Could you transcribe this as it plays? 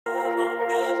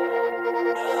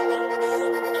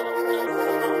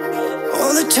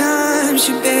the times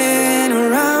you've been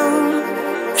around,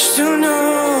 I still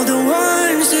know the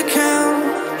ones that count,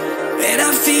 and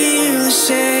I feel the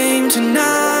same tonight.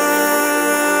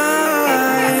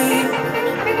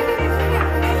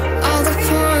 All the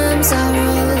poems I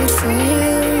wrote for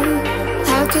you,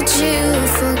 how could you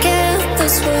forget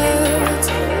those words?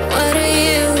 Why do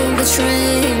you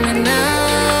betray me now?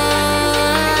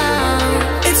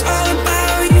 It's all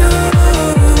about you.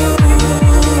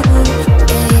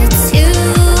 It's you.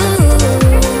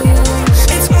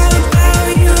 It's all about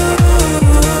you.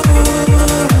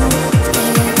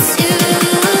 It's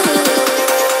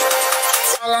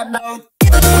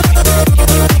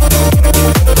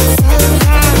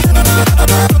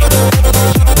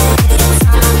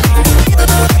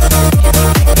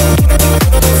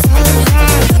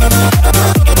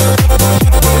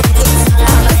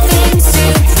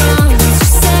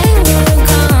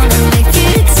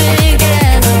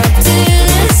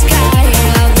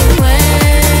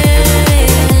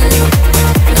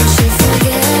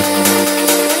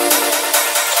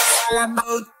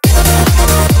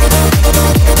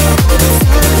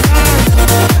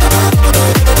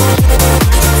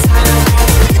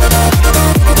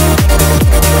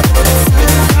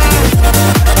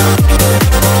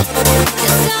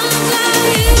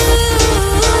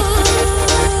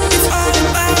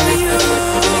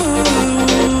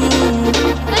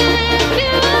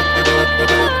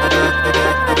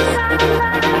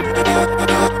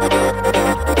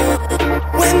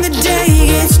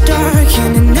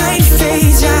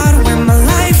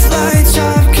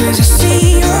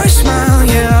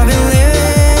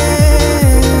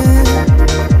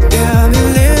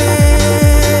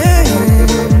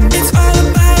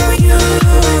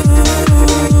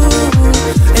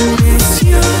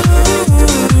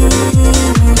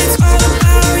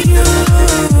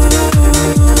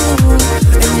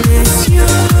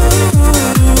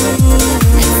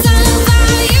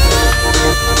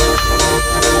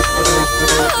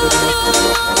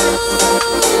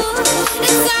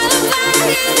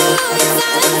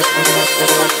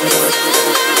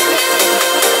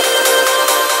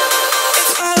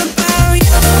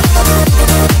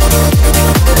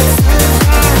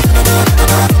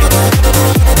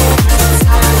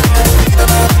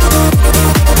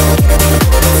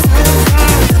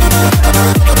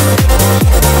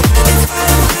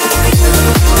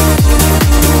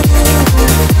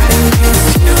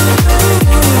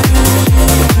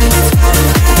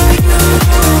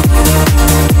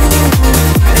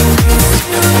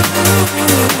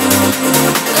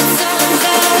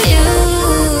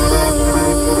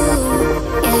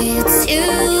you.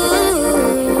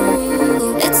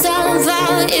 It's all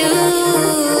about you.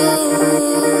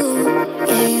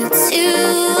 It's you.